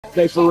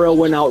They for real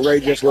went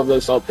outrageous with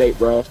this update,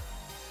 bro.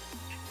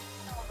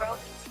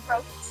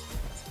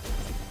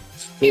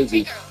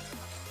 Easy.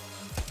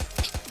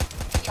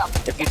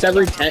 If it's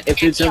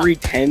every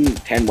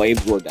 10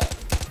 waves, we're dead.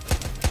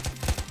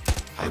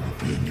 I will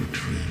be in your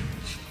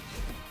dreams.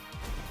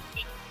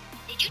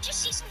 Did you just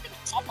see something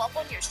pop up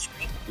on your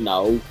screen?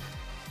 No.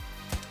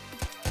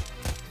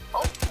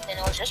 Oh, then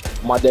it was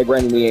just... My dead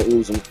Randy, we ain't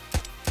losing.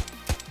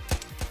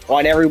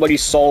 On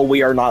everybody's soul,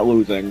 we are not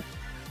losing.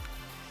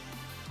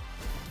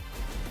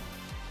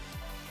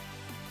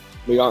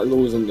 We aren't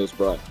losing this,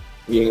 bro.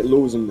 We ain't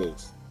losing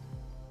this.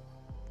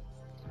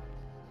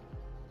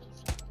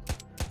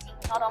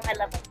 Not on my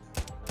level.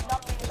 Not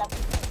on my level.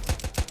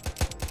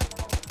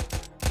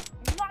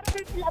 Not on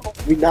my level.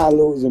 We not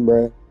losing,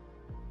 bro.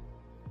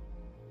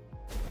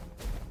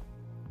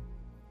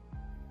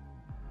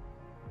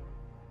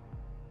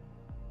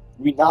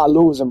 We not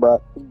losing,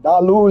 bro. We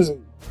not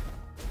losing.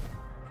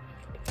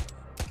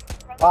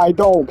 I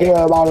don't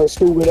care about a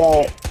stupid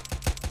ass.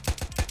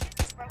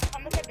 Bro,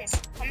 come look at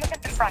this. Come look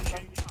at the front.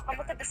 Come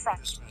look at the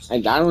front.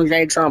 And Donald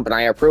J. Trump, and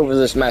I approve of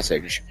this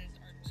message.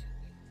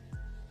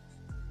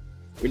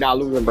 We not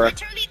losing, bro.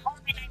 Literally all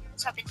my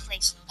items have been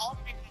placed. All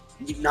my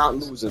items. We not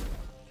losing.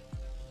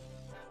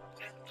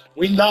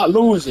 We not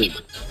losing.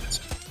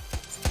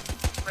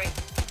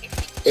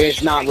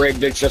 It's not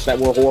rigged, it's just that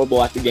we're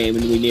horrible at the game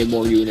and we need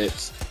more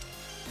units.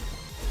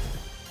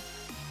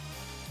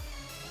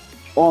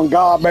 On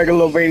God,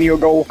 Megalovania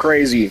go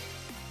crazy.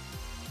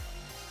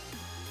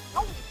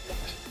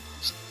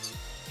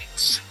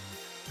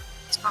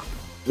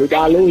 We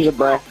not losing,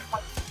 bro.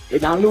 We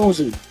not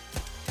losing.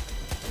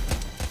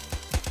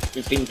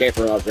 15K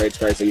for upgrades,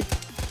 crazy.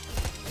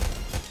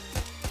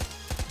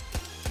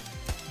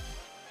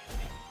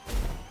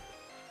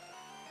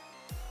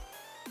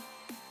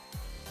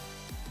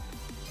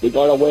 We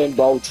gotta win,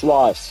 bro.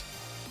 Trust.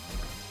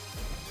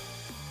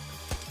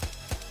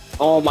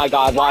 Oh my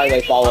God, why are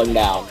they falling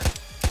down?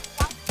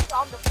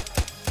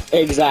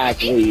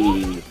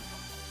 Exactly.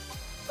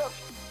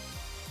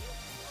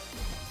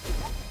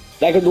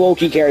 That could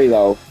low-key carry,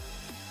 though.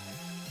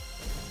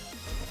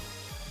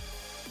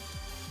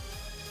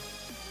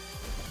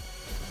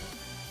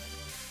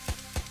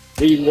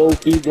 We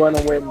low-key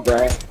gonna win,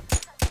 bruh.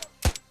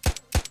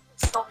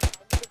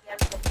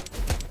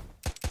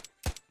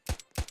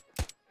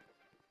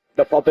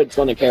 The puppet's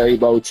gonna carry,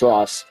 bro.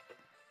 Trust.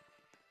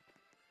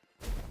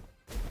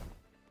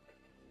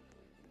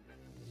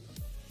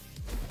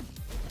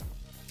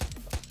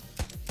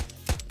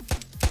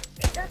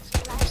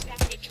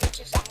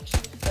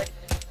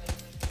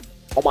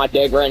 Oh my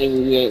dead granny,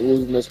 we ain't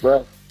losing this,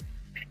 bro.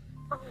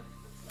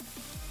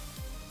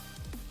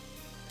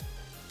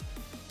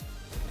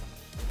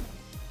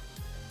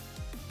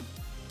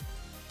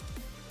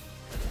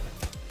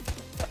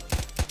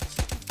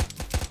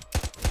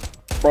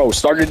 Bro,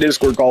 start a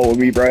Discord call with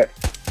me, bro.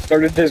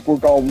 Start a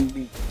Discord call with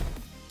me.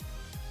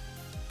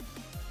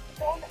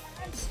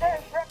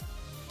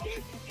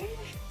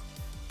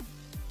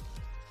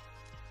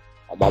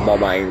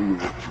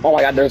 Oh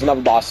my God, there's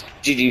another boss.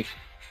 GG.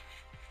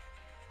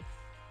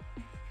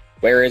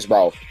 Where is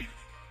bro?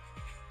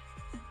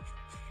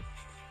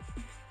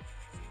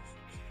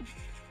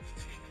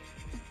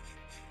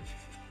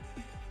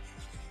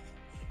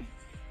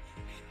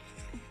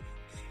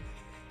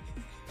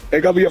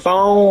 Pick up your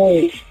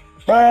phone.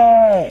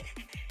 Ah!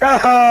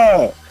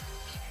 Ah!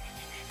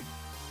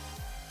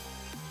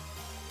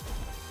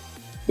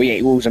 We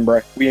ain't losing, bro.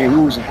 We ain't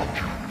losing.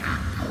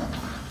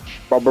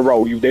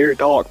 Bro, you dare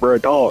talk, bro?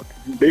 Talk.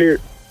 You dare?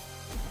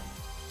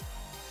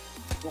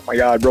 Oh my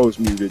God, bro's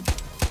muted.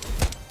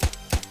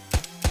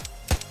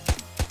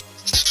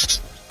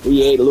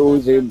 We ain't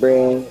losing,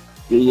 bro.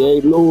 We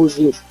ain't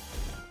losing.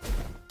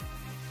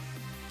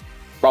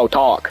 Bro,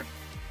 talk.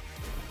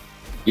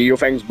 Yeah, your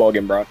thing's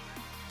bugging, bro.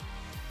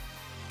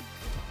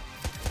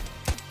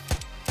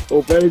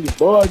 Your thing's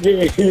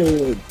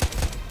bugging.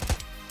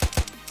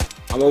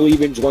 I'm gonna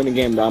leave and join the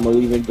game, bro. I'm gonna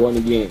leave and join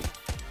the game.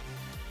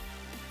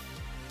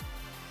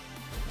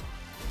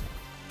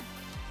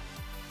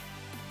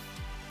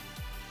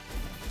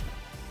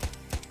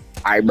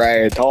 Alright,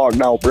 bro. Talk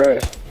now, bro.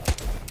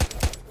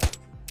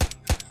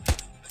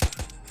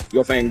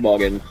 Your thing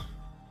bugging.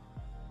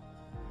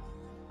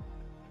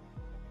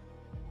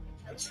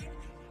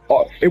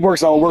 Oh, it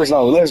works now,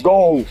 Let's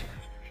go.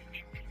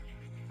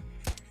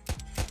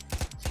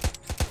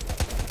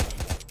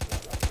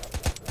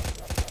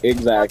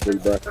 Exactly,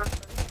 bro.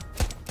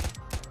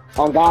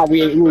 Oh God,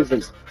 we ain't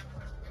losing.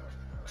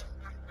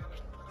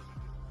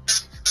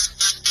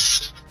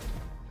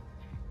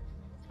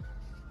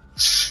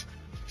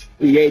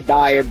 We ain't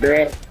dying,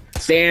 bro.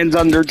 Sans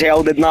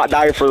Undertale did not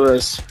die for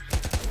this.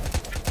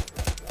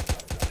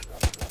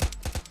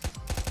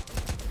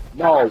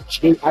 No,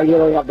 I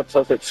literally have the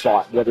perfect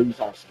spot. What are you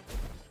talking?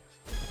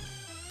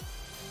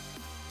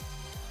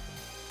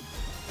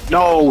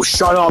 No,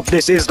 shut up.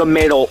 This is the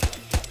middle.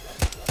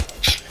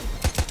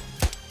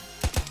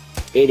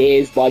 It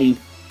is, buddy.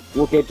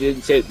 Look at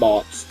its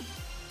hitbox.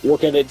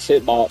 Look at its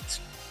hitbox.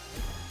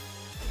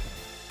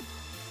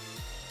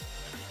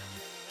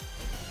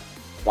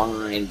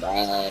 Fine,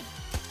 bruh.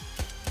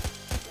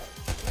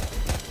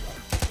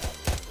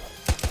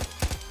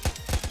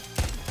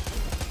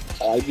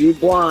 Are you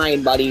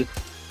blind, buddy?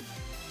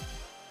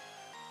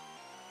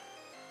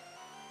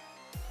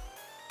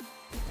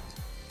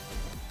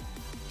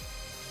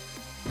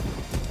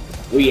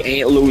 We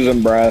ain't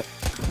losing, bruh.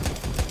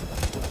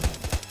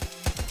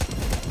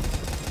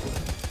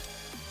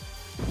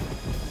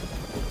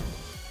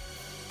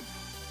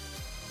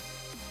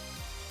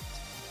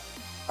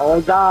 Oh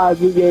God,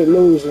 we ain't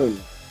losing.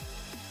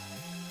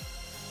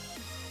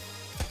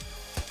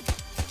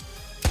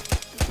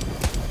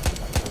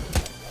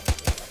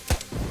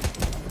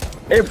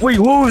 If we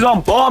lose,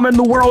 I'm bombing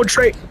the World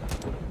Trade.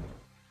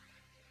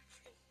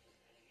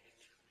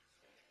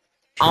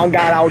 On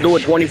God, I'll do a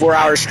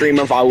 24-hour stream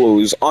if I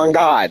lose. On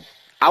God,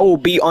 I will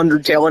beat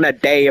Undertale in a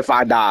day if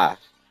I die.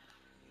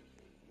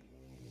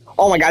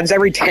 Oh my God, it's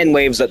every 10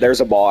 waves that there's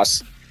a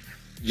boss.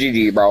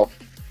 GG, bro.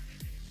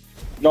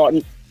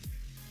 No.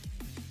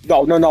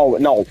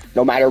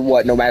 No matter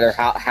what, no matter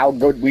how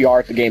good we are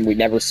at the game, we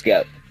never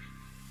skip.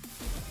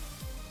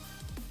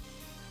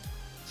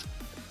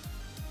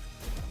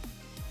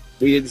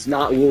 It's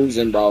not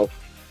losing, bro.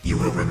 You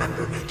will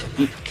remember me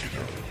tonight,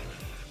 kiddo.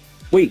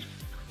 Wait.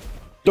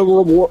 The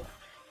reward...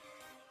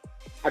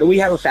 How do we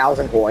have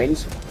 1,000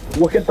 coins?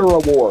 Look at the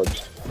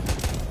rewards.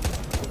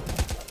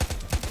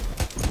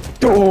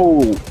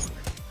 Oh!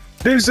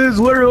 This is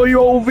literally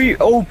OP,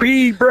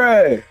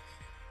 bruh!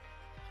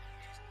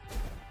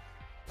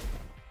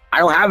 I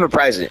don't have a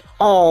present.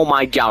 Oh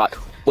my God.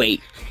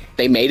 Wait.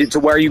 They made it to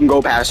where you can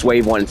go past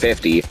wave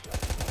 150.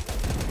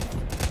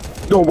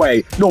 No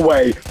way,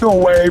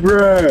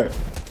 bruh!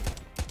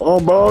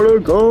 I'm about to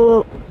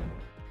go.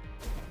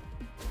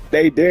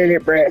 They did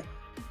it, bruh.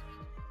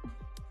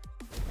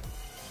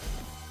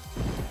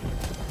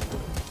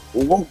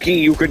 Low-key,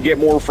 you could get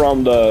more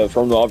from the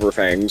other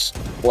things.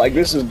 Like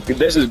this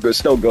is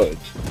still good.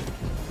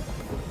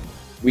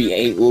 We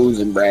ain't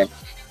losing, bruh.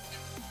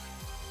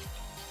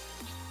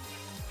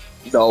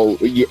 No,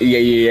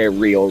 yeah,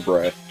 real,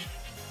 bruh.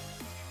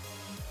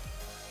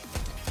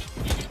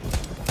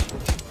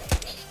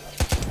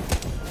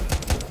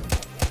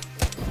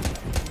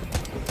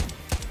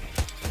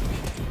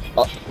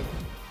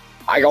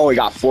 I only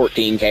got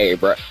 14K,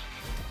 bruh.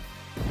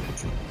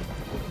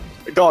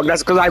 Dog,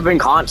 that's because I've been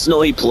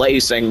constantly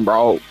placing,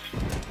 bro.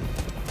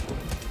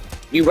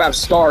 You have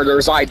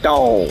starters, I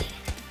don't.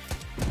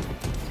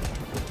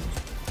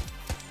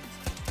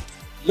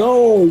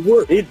 No,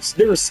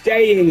 they're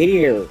staying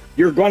here.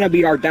 You're gonna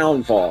be our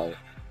downfall.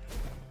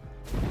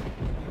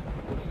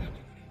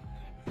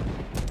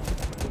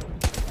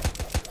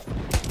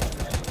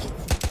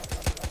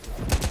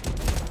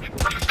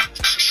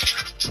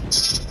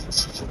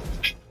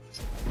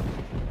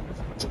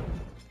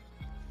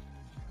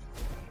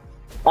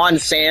 On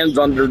Sans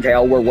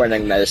Undertale, we're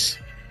winning this.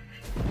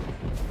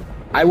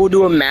 I will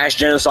do a mass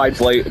genocide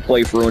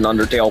playthrough in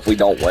Undertale if we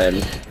don't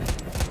win.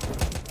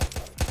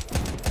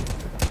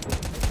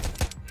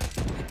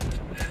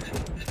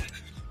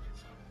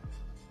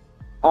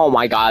 Oh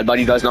my God, but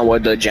he doesn't know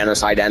what the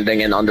genocide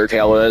ending in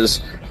Undertale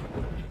is.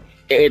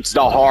 It's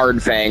the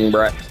hard thing,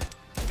 bruh.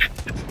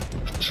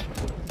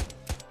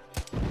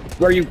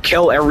 Where you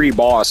kill every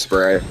boss,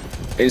 bruh.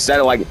 Instead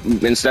of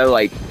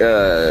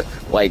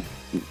like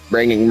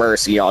bringing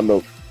mercy on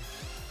the...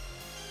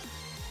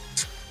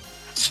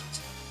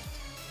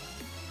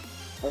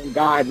 Oh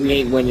God, we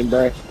ain't winning,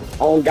 bruh.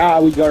 Oh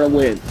God, we gonna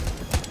win.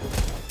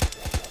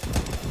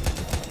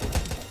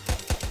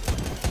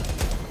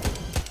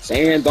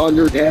 Sans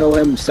Undertale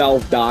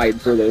himself died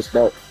for this,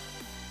 bro.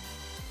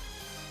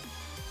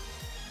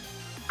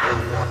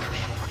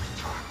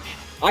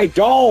 I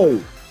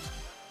don't!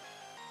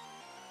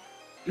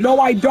 No,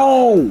 I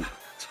don't!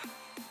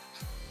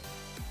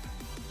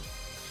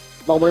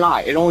 No, we're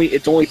not.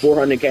 It's only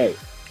 400K.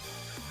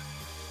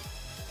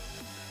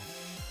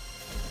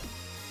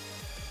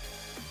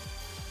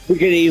 We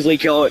could easily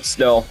kill it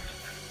still.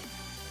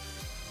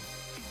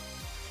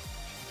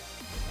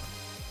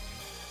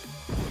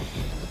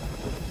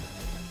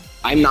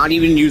 I'm not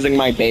even using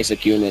my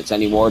basic units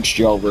anymore, it's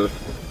Jover.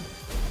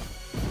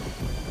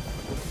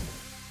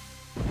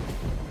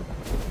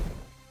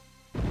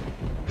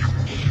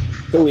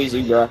 Too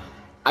easy, bro.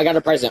 I got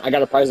a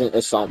present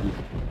or something.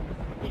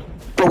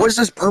 Bro, what is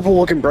this purple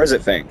looking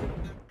present thing?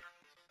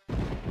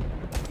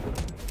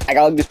 I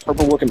got like this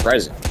purple looking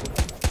present.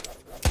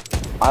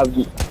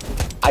 I'm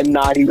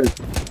not even...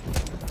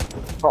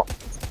 Oh.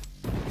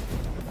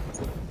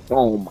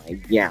 Oh my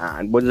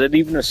God, was it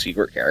even a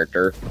secret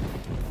character?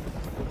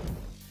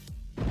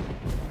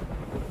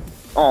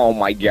 Oh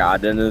my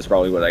God, then this is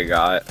probably what I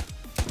got.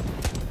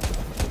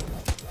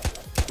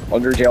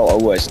 Undertale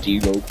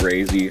OST go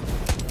crazy.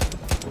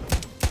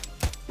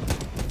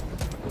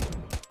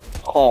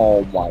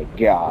 Oh my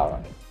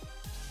God.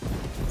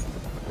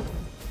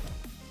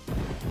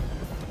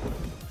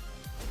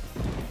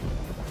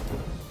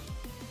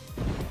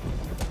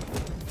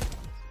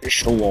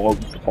 It's what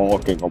I'm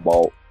talking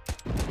about.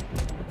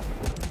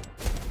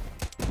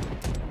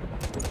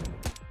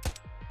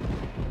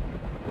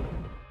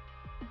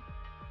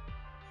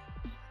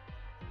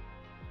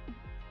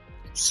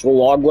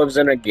 Slog lives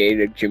in a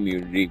gated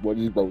community. What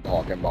is bro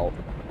talking about?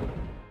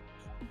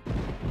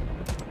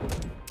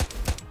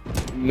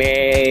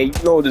 Man,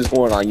 you know this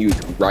going on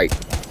YouTube, right?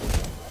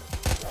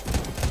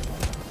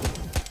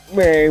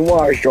 Man,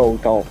 why show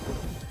talk?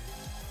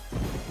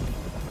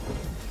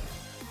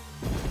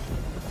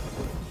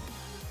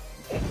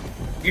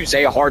 If you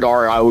say a hard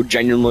R, I will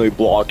genuinely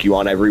block you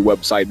on every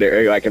website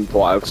that I can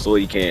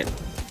possibly can.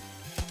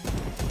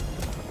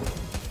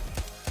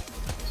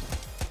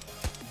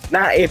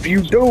 Now, if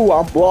you do,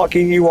 I'm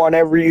blocking you on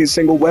every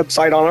single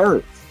website on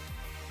Earth.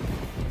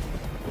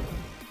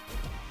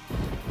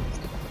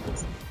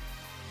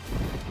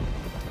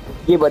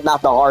 Yeah, but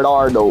not the hard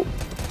R, though.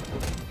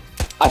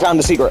 I found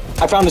the secret.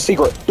 I found the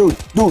secret. Dude,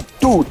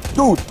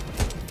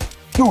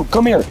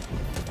 come here.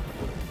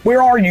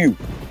 Where are you?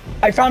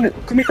 I found it.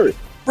 Come here.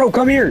 Bro,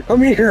 come here.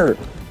 Come here.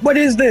 What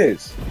is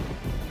this?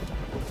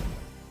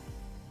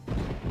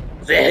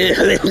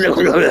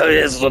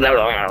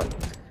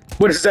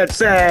 What does that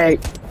say?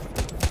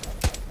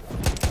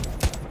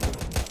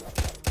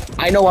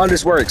 I know how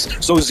this works.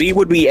 So Z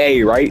would be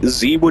A, right?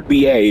 Z would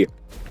be A.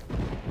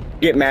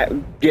 Get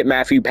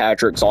Matthew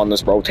Patrick's on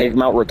this, bro. Take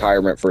him out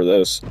retirement for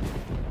this.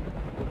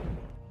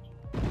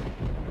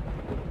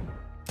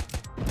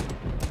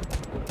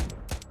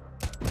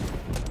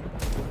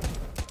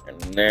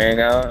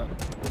 Nigga.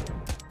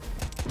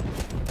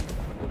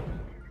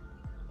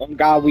 Oh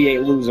God, we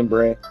ain't losing,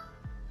 bruh.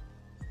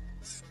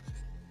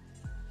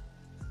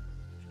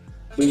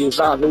 We is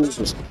not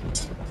losing.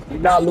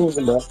 You're not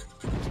losing, bro.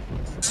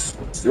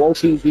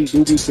 Low-key, we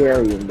do be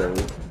carrying, bro.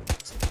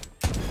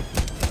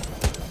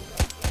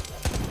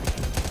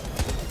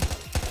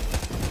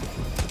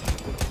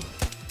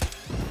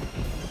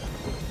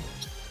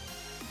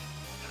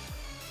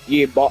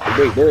 Yeah, but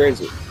wait, where is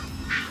it?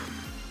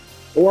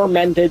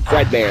 Tormented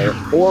Threadbare.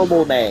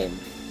 Horrible name.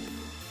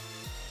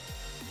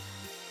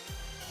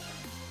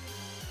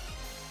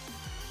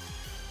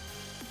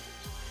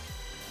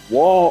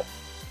 Whoa.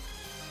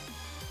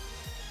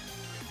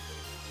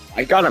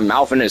 I got a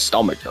mouth in his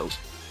stomach, though.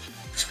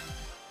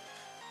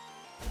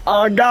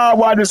 Oh God,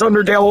 why does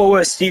Undertale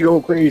OST go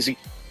crazy?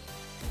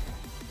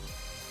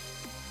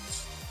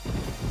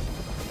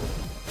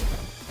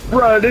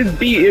 Bruh, this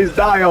beat is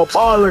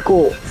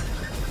diabolical.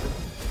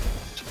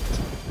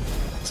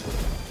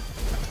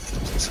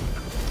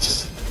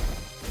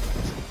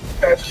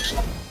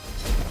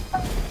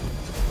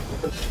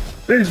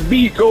 This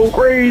beat go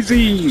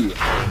crazy.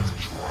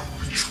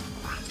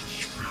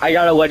 I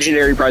got a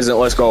legendary present,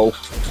 let's go.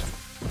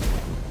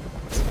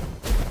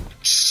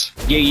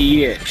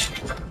 Yeah.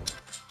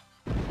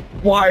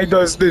 Why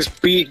does this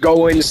beat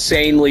go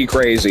insanely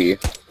crazy?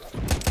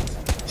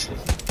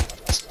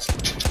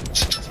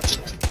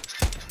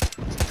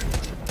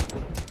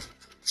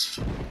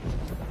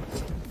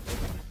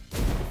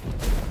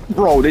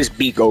 Bro, this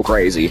beat go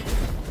crazy.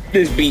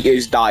 This beat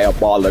is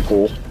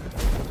diabolical.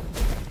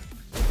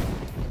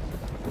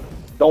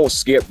 Don't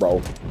skip,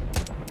 bro.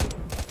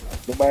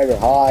 No matter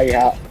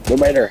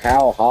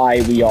how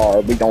high we are,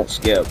 we don't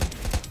skip.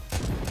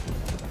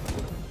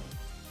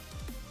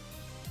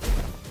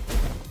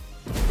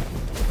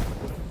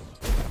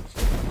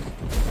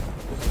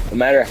 No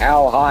matter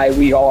how high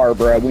we are,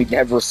 bro, we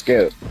never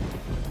skip.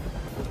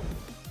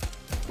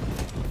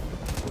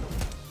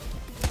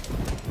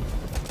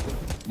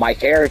 My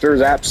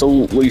characters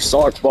absolutely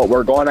suck, but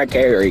we're gonna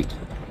carry.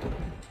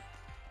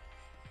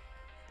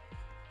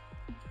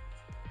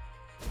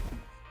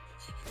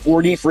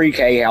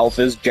 $43K health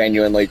is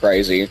genuinely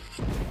crazy.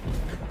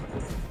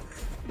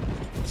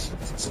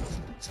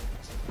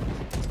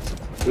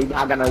 We're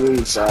not gonna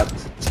lose,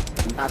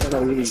 We're not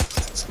gonna lose.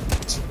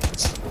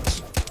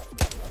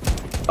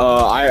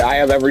 I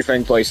have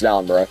everything placed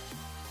down, bro.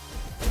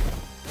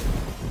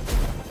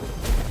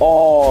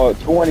 Oh,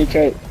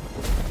 20K.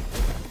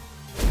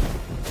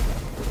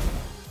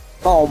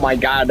 Oh my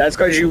God, that's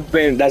because you've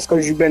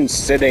been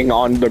sitting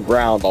on the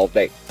ground all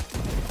day.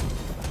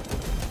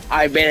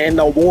 I've been in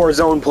the war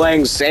zone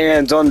playing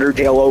Sans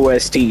Undertale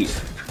OST.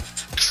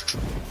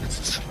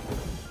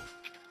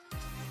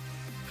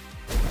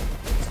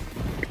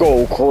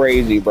 Go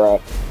crazy,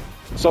 bro.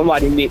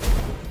 Somebody need.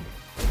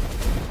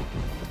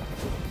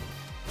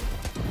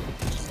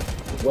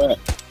 What?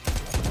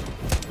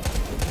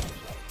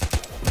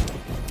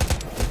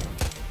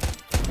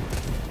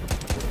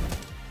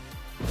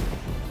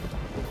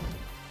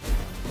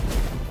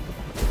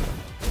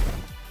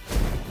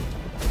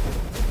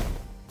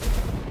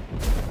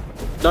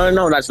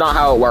 No, that's not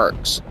how it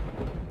works.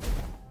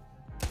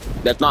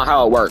 That's not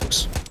how it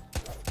works.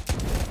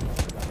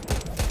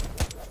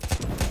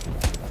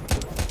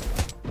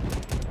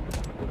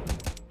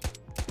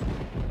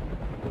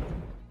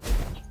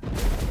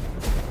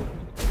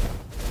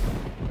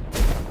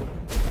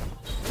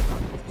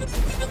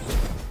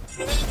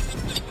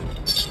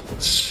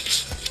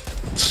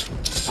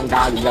 Oh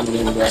God, he's jumping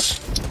in there.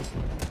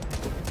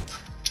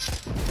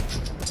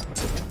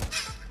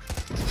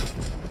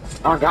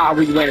 Oh God,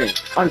 we winning.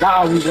 Oh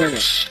God, we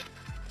winning.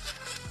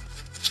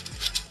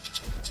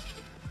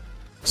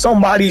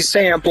 Somebody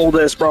sample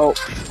this, bro.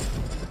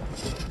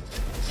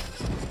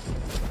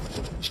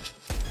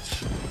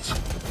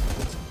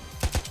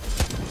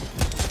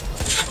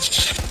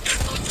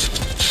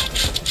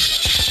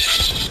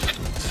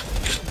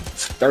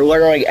 They're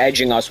literally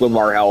edging us with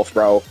our health,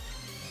 bro.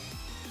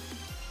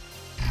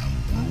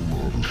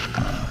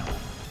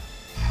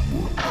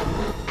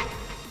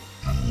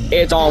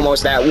 It's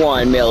almost at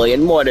 1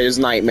 million. What is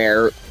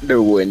Nightmare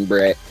doing,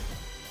 Britt?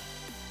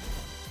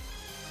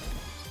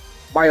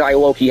 Why did I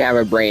low-key have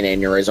a brain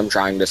aneurysm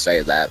trying to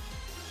say that?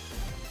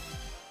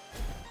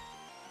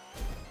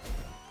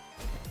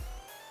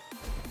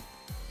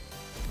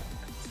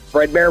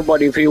 Fredbear,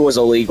 but if he was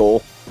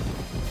illegal.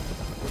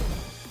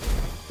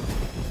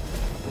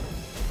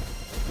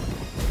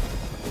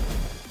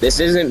 This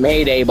isn't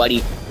Mayday,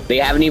 buddy. They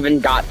haven't even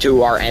got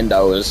to our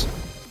endos.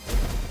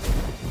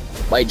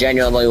 Like,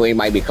 genuinely, we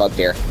might be cooked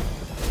here.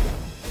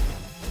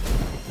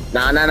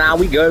 Nah,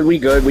 we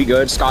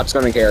good. Scott's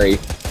gonna carry.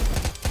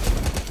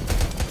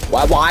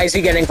 Why is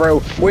he getting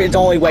through? It's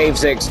only wave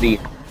 60.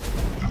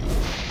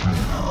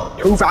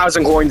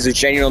 2,000 coins is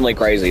genuinely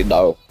crazy,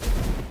 though.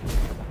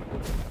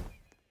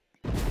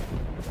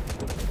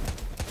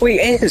 Wait,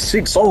 it's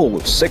 6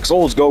 souls. 6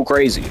 souls go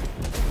crazy.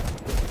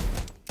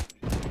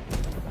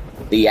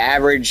 The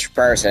average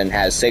person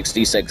has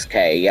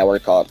 66k. Yeah, we're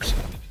cooked.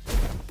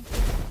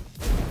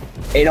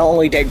 It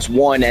only takes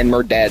 1 and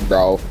we're dead,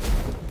 bro.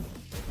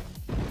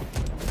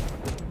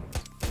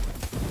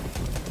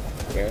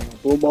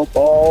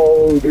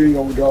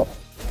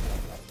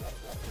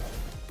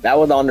 That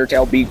was the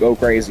Undertale beat go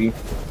crazy.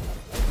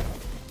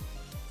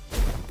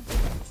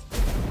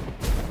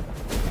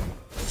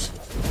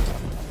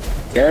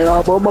 Get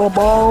up on my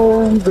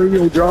bones in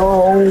your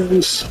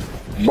jaws.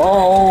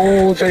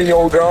 Bones in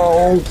your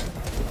jaws.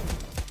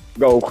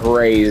 Go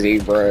crazy,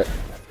 bro.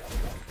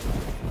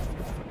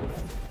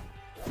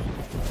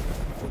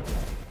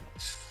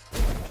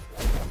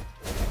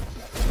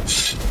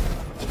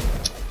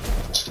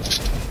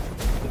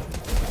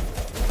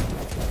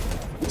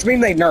 Which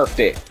means they nerfed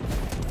it.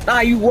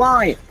 Nah, you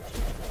lying.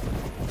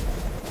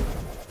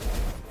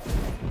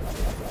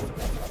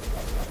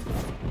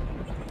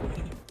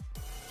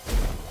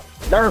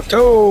 Nerf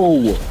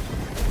 2!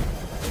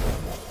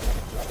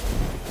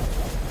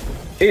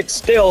 It's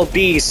still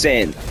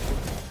decent.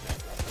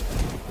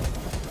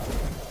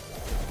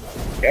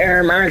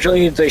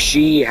 Actually, it's a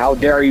she. How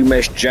dare you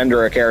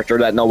misgender a character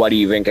that nobody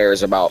even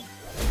cares about?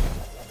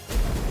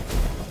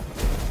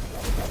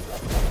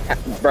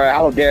 Bro,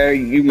 how dare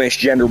you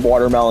misgender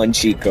Watermelon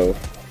Chico?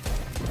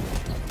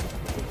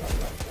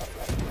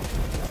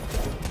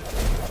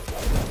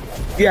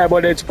 Yeah,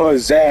 but it's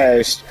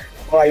possessed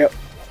by a...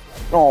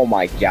 Oh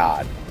my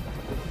god.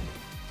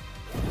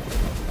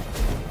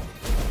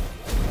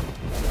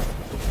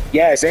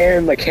 Yes,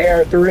 and the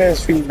character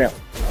is female.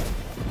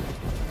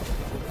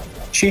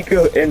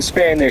 Chica in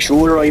Spanish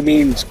literally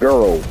means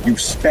girl. You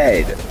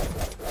sped.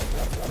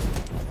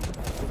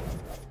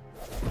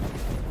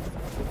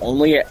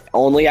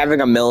 Only having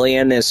 1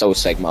 million is so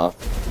Sigma.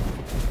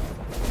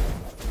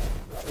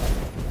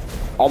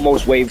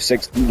 Almost wave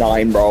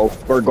 69, bro.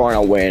 We're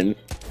gonna win.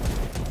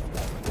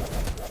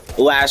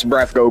 Last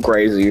breath go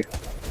crazy.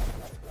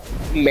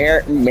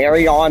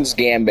 Marion's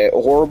Gambit.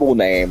 Horrible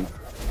name.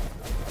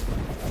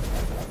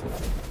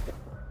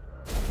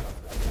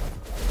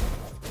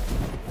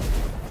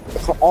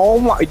 Oh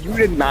my, you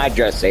did not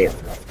just say it.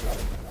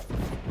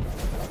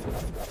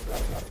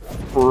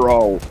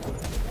 Bro.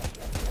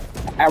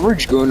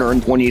 Average Gunner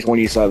in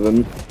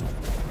 2027.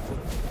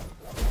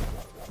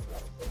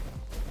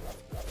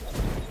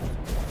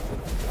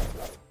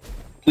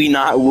 We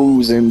not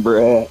losing,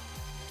 bruh.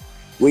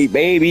 We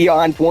baby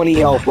on 20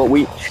 health, but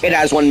it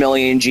has 1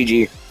 million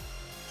GG.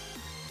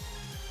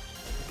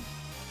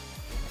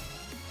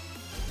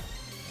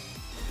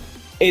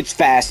 It's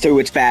fast too,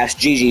 it's fast,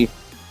 GG.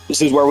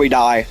 This is where we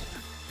die.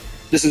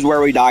 This is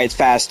where we die, it's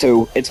fast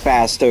too. It's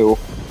fast too.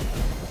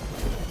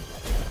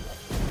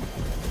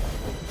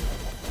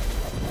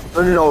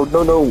 No.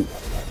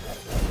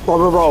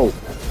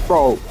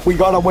 Bro, we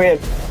gotta win.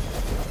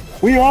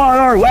 We on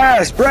our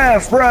last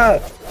breath,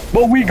 bruh.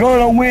 But we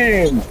gonna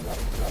win.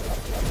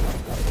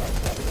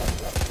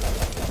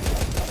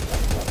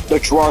 The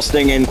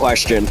trusting in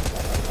question.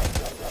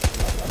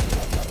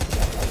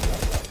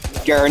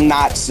 You're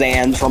not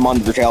Sans from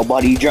Undertale,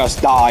 buddy.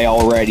 Just die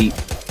already.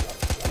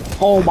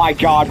 Oh my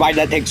god, why did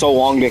that take so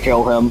long to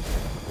kill him?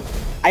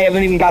 I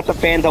haven't even got the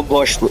Phantom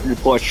Push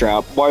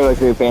Trap. Why did I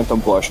say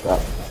Phantom Push Trap?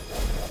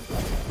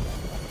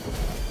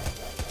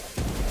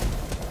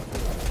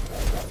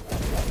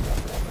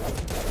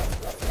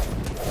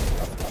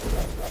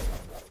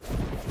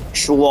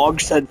 Schlog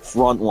said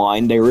front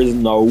line. There is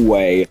no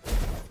way.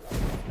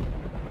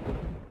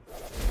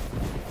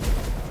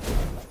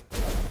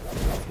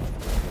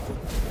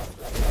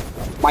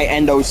 My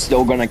endo's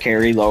still gonna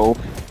carry though.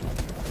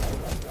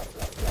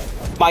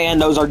 My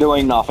endos are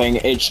doing nothing.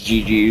 It's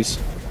GG's.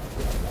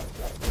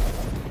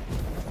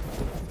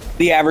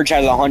 The average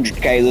has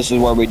 100k. This is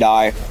where we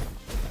die.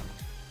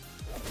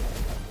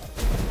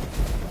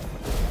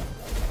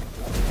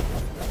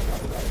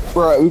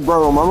 Bro,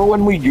 remember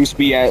when we used to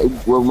be at?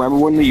 Remember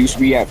when we used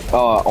to be at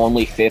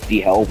only 50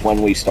 health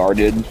when we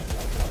started?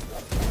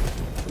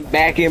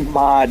 Back in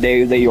my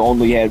day, they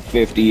only had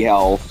 50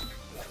 health.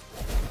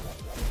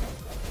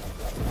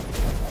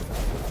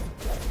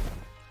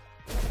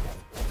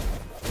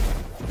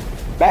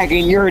 Back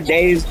in your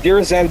days,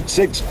 yours had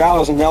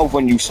 6,000 health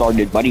when you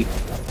started, buddy.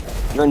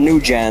 You're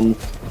new gen.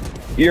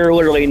 You're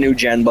literally new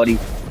gen, buddy.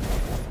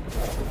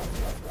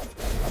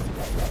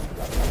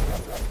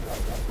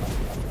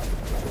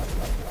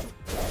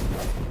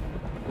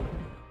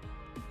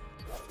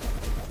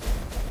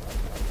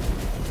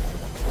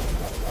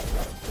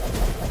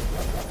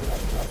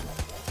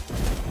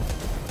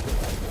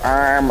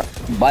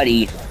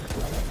 Buddy.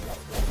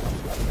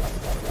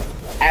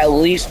 At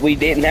least we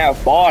didn't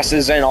have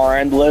bosses in our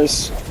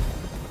endless.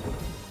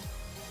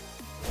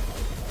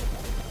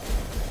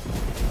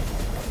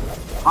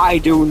 I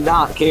do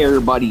not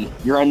care, buddy.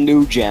 You're a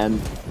new gen.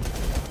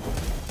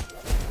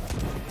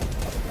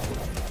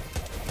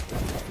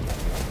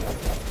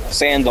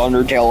 Sans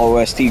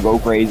Undertale OST, go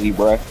crazy,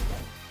 bruh.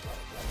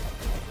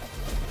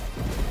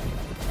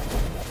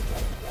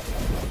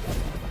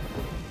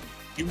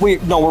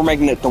 No, we're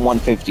making it to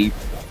 150.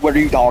 What are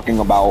you talking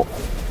about?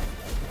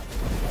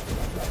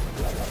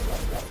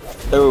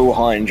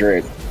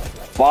 200.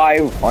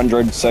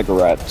 500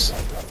 cigarettes.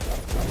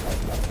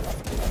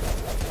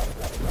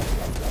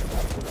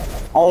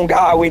 Oh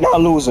God, we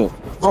not losing.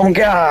 Oh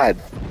God.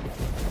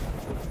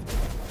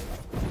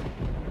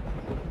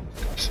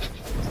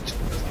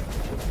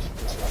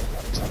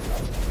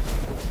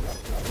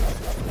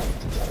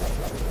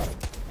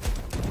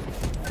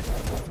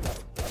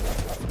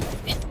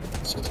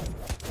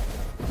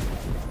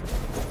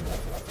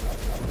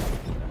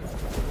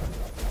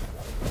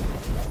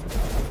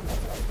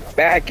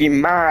 Back in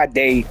my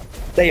day,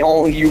 they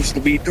only used to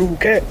be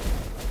 2K.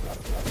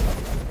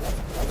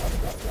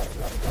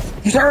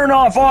 Turn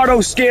off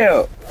auto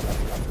skip.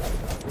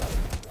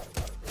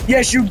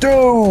 Yes, you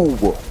do.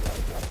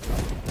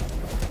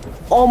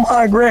 Oh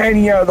my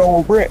granny, out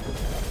old brick.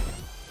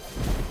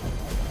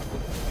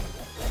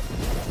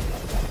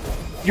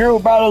 You're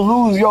about to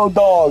lose your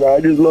dog.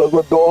 I just love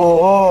my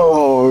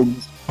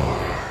dogs.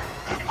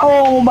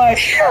 Oh my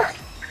God.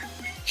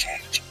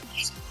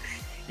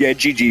 Yeah,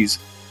 GG's.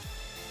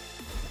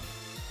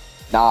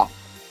 Nah,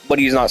 but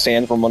he's not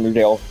Sans from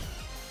Undertale.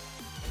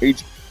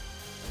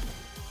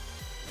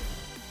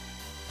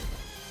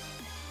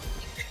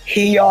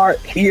 He are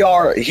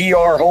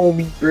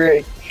homie,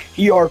 Greg.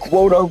 He are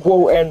quote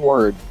unquote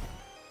N-word.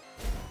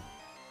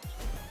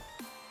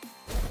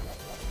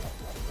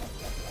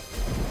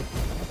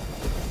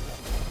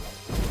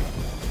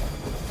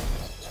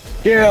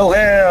 Kill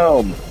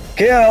him!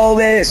 Kill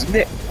this!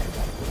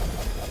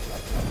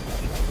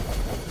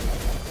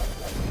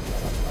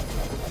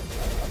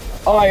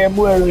 I am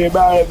literally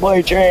about to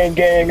play Chain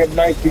Gang of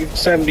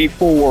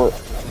 1974.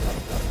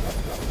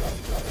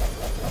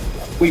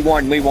 We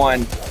won.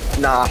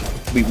 Nah,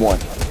 we won.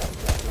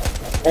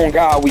 On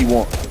God, we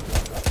won.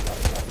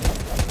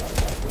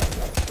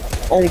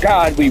 On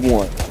God, we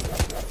won.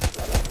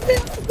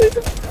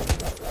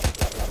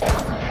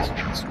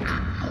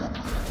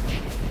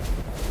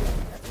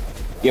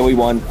 Yeah, we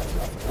won.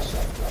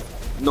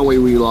 No way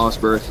we lost,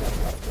 bro.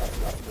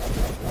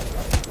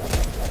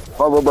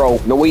 Bro,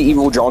 no way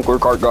Evil Jonker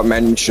Cart got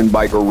mentioned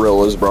by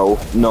gorillas, bro.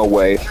 No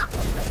way.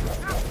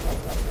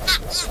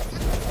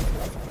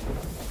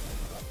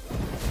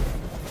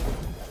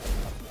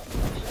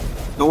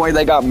 The way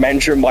they got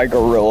mentioned by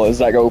gorillas,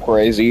 that go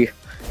crazy.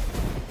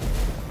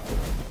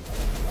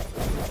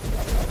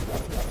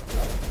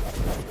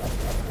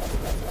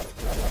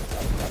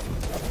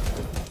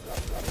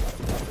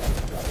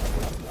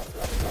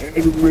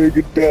 Break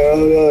it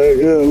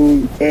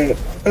down.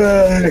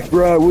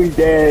 Bro, we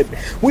dead.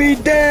 We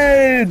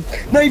dead!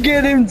 They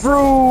getting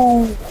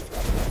through!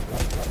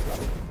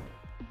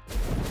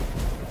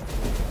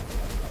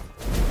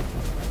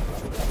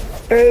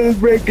 And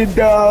breaking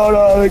down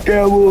on the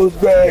camel's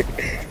back.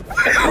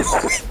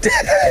 We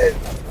dead!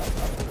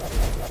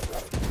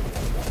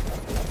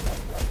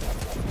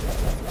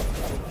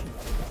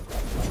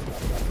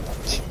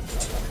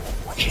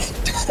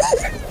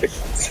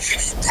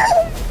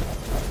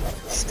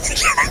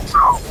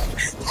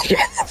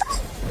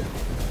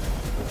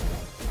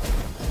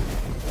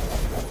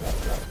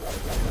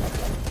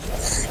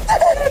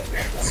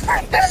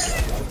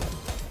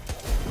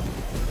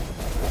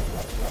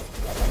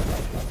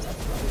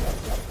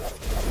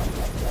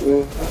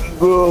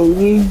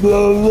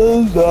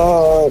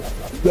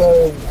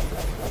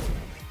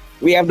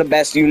 We have the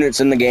best units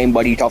in the game,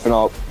 buddy. Toughen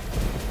up.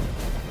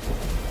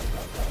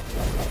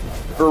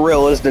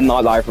 Gorillas did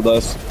not die for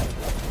this.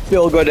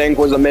 Feel Good Inc.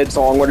 was a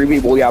mid-song. What are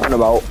people yapping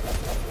about?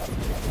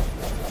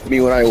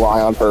 Me when I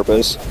lie on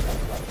purpose.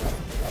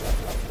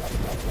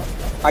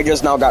 I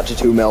just now got to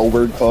 2 mil.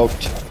 We're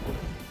cooked.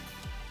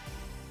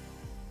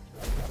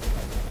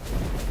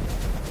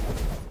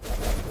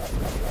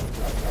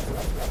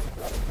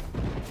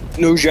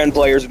 New gen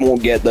players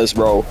won't get this,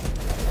 bro.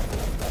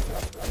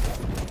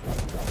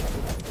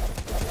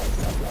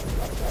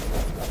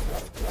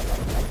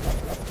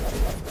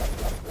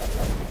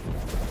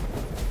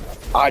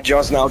 I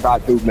just now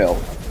got 2 mil.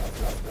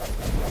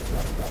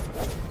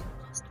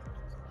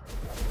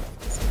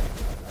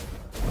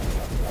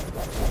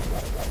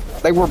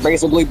 They were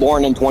basically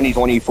born in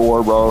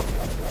 2024, bro.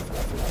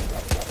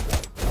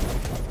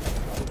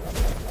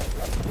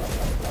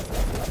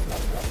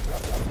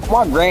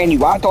 Come on, Gran, you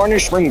got to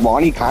understand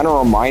Bonnie kind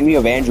of remind me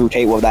of Andrew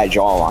Tate with that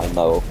jawline,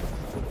 though.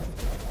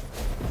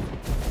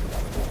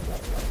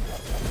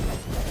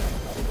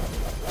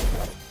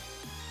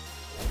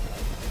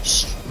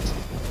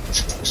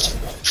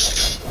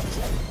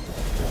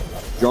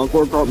 Junk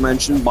workout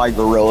mentioned by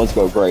gorillas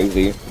go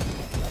crazy.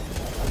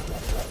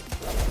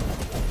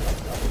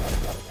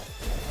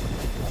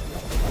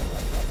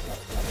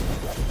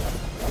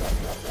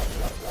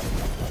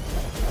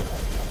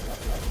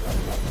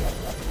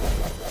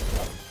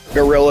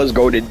 Gorillas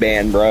goated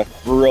band, bruh.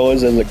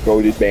 Gorillas is a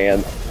goated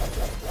band.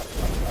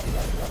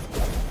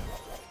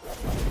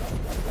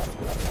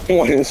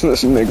 What is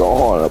this nigga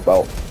on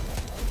about?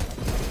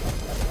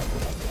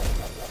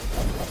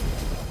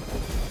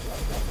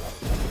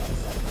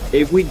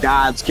 If we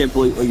die, it's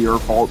completely your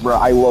fault, bro.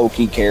 I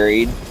low-key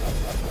carried.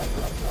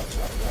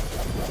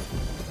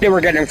 They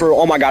were getting through.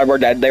 Oh my god, we're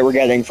dead. They were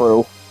getting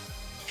through.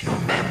 Your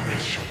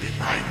memories shall be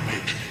mine,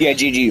 mate. Yeah,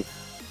 GG.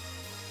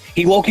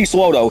 He low-key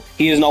slow, though.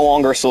 He is no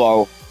longer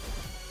slow.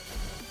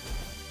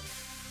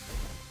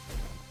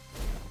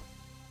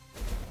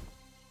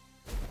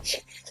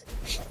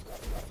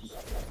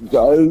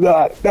 We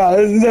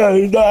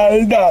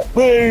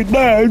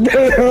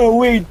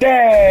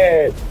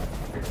dead!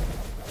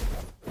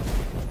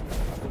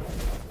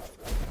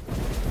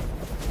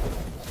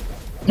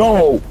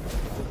 No!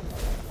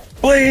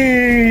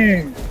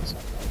 Please!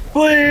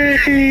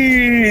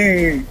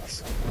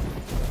 Please!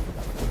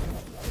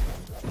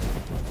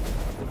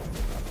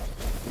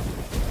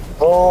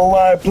 Oh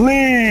my,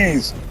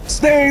 please!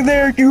 Stay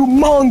there, you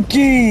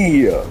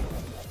monkey!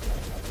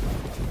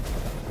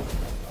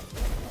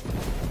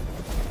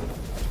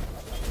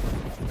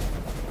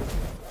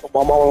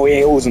 My mama, we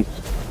ain't losing.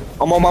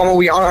 Oh, my mama,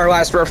 we on our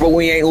last breath, but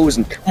we ain't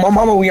losing. My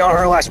mama, we on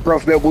our last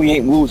breath, but we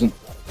ain't losing.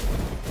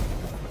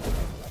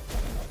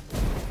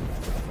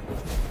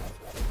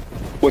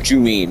 What you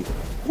mean?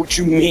 What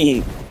you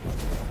mean?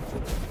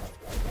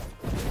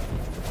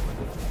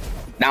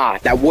 Nah,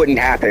 that wouldn't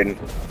happen.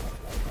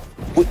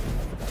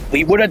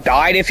 We would have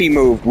died if he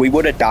moved. We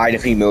would have died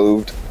if he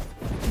moved.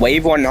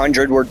 Wave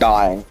 100, we're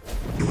dying.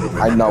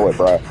 I know it,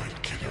 bro.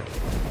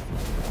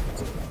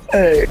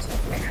 Hey.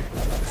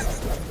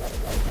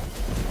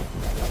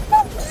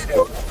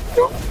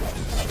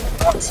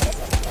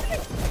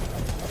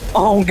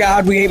 Oh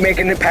god, we ain't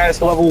making it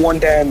past level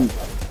 110.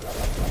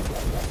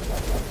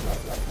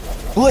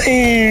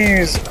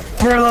 Please!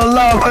 For the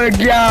love of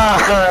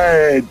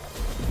God!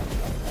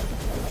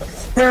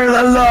 For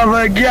the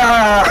love of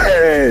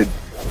God!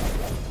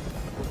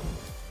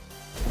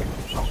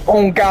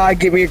 Oh god,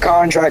 give me a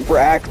contract for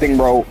acting,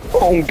 bro.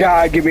 Oh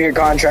god, give me a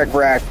contract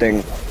for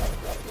acting.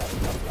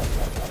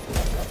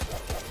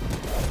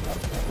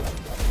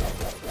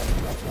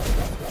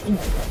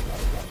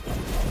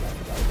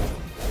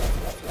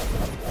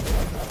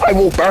 I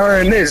will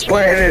burn this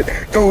planet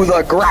to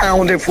the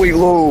ground if we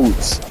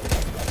lose.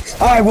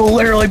 I will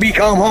literally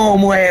become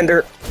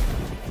Homelander.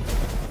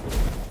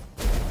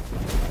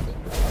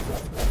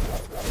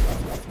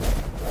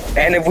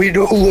 And if we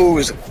do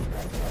lose,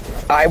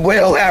 I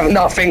will have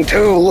nothing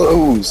to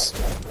lose.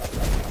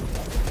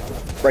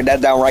 Write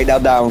that down, write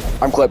that down.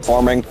 I'm clip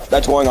farming.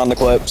 That's going on the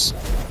clips.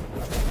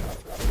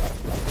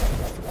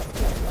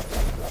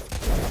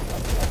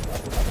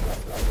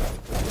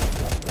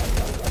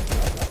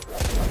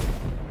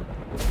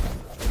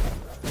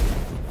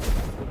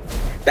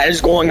 That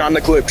is going on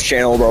the clips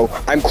channel, bro.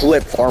 I'm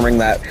clip farming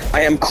that.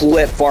 I am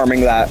clip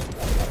farming that.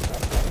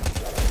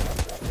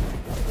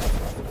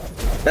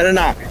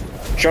 No.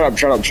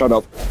 Shut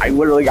up. I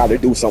literally gotta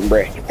do something,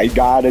 bro. I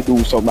gotta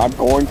do something. I'm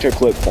going to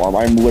clip farm.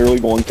 I'm literally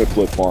going to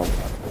clip farm.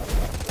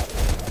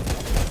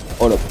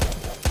 Hold up.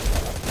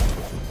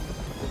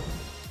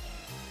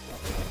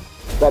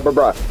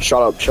 Bruh.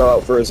 Shut up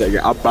for a second.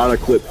 I'm about to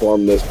clip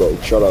farm this, bro.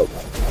 Shut up.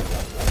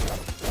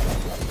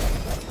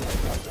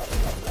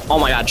 Oh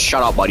my god,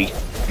 shut up, buddy.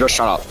 Just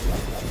shut up.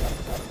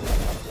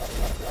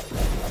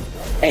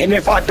 And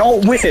if I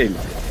don't win,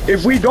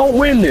 if we don't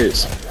win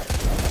this,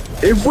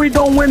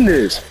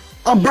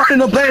 I'm burning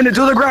the planet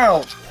to the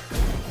ground.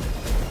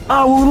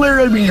 I will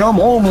literally become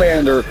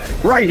Homelander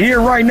right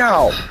here, right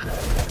now.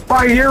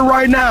 Right here,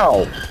 right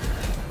now.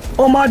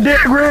 On my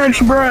dead granny,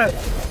 bruh.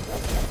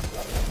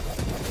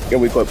 Yeah,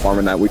 we clip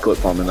farming that. We clip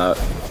farming that.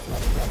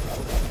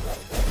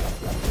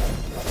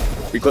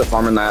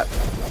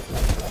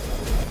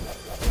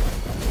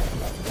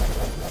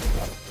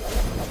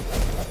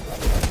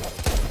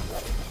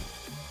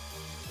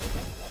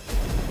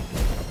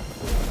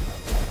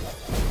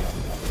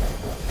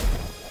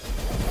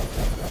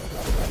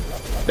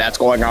 That's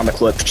going on the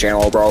clips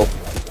channel, bro.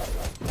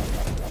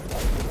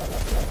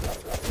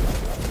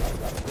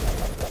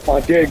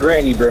 My dead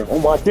granny, bro. Oh,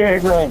 my dead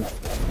granny.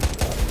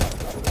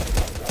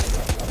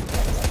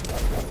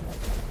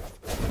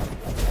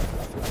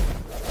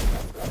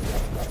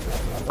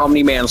 How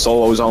many man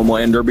solos,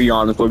 Homelander? Be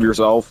honest with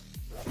yourself.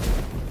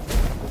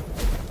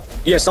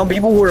 Yeah, some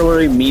people were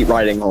literally meat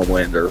riding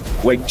Homelander.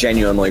 Like,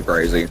 genuinely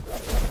crazy.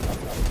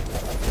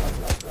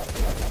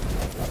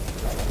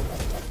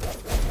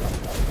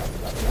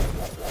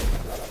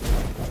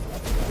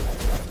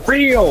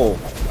 Real!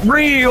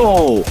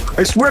 Real!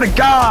 I swear to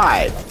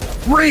God!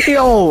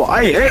 Real!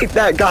 I hate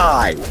that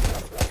guy!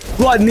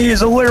 Gluttony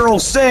is a literal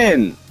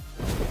sin!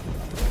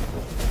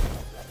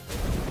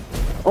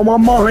 Oh, my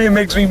mom, it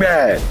makes me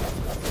mad!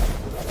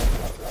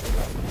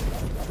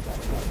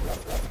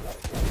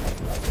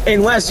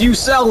 Unless you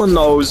selling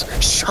those,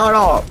 shut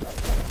up!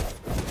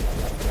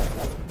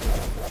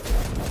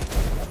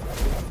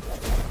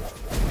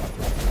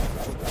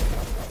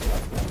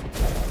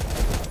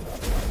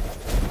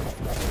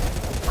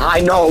 I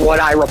know what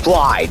I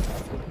replied.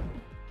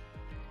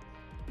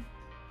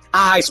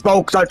 I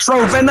spoke the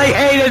truth and they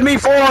hated me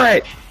for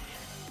it!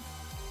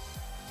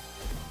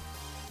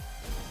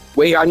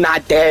 We are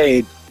not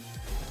dead.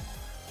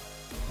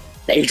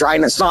 They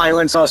trying to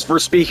silence us for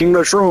speaking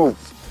the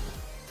truth.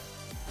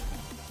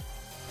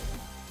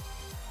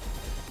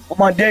 Oh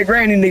my dead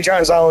granny, they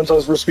trying to silence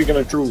us for speaking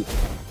the truth.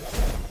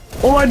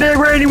 Oh my dead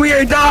granny, we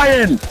ain't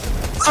dying!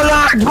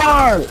 Allah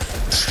Akbar!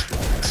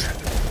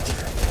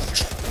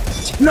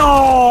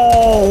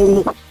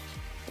 No!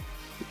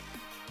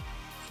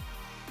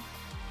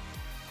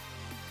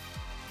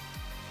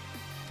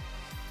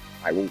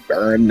 I will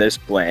burn this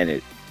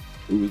planet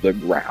to the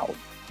ground.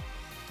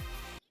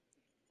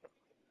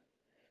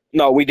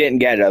 No, we didn't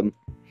get him.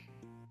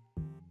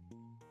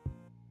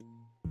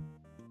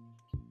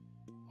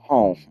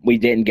 Oh, we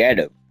didn't get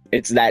him.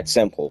 It's that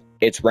simple.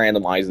 It's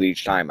randomized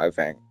each time, I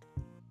think.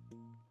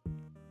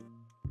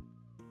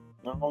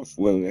 Oh,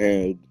 swim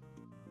ahead.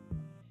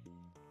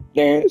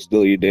 Yeah,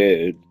 still you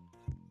did.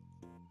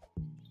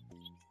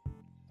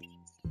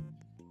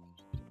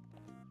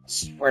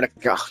 Swear to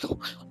God.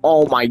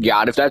 Oh my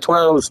God, if that's one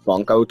of those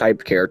Funko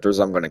type characters,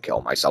 I'm gonna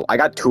kill myself. I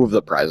got 2 of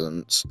the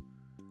presents.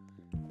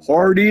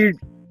 Party.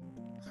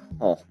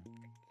 Oh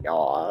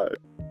God.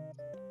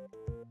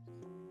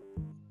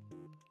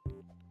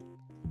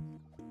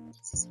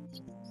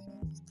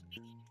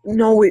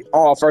 No,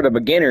 oh, for the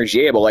beginners,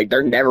 yeah, but like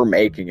they're never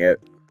making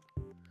it.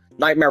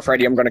 Nightmare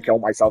Freddy, I'm gonna kill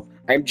myself.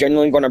 I'm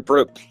genuinely gonna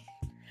prove.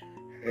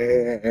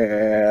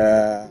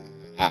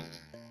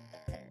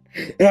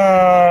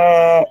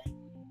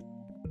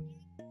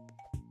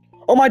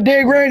 Oh my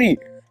dead granny!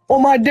 Oh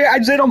my dead!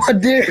 I said on my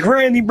dead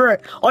granny, bruh!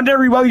 On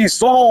everybody's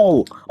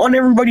soul! On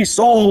everybody's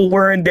soul,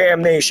 we're in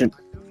damnation.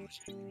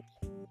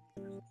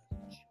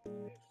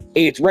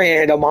 It's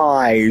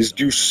randomized,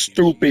 you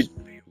stupid.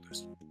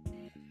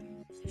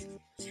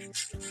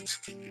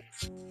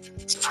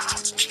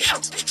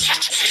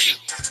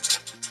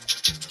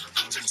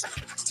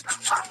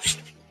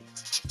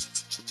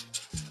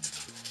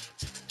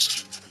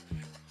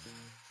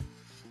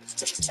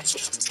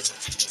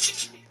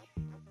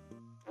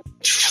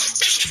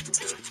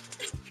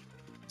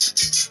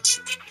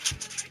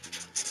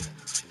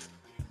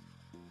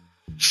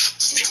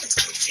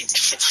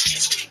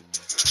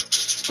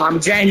 I'm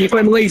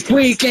genuinely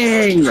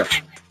tweaking!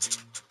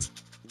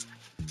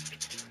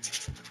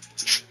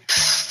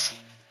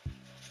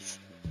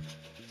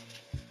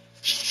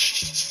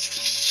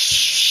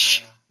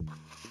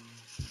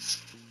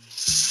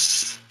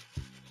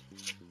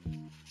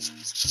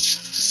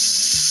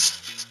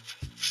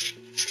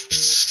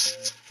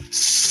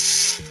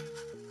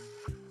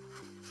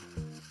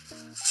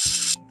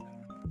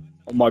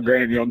 Oh my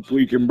granny, I'm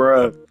tweaking,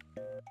 bruh.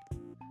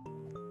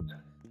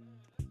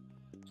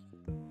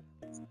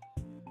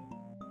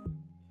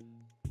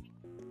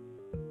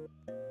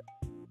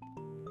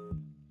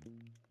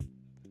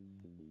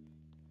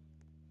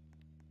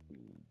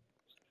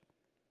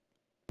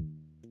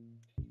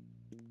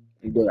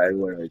 Good, I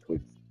literally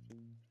tweaked.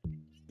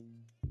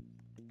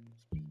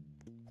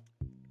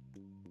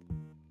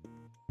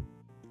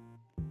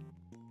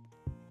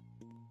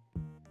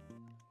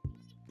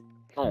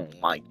 Oh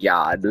my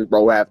God, does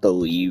bro have to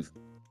leave?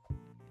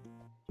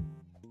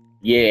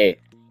 Yeah,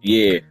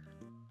 yeah.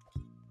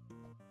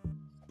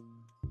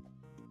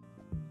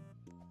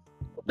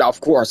 Of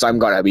course I'm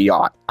gonna be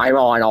on. I'm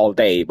on all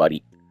day,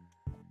 buddy.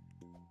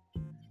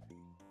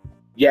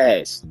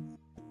 Yes.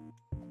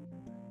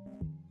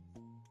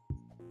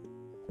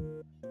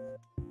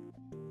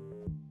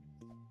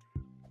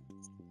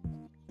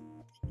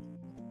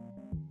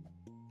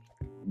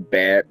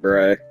 Bet,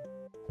 bruh.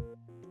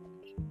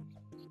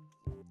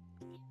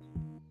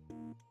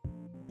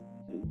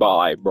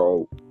 Bye,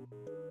 bro.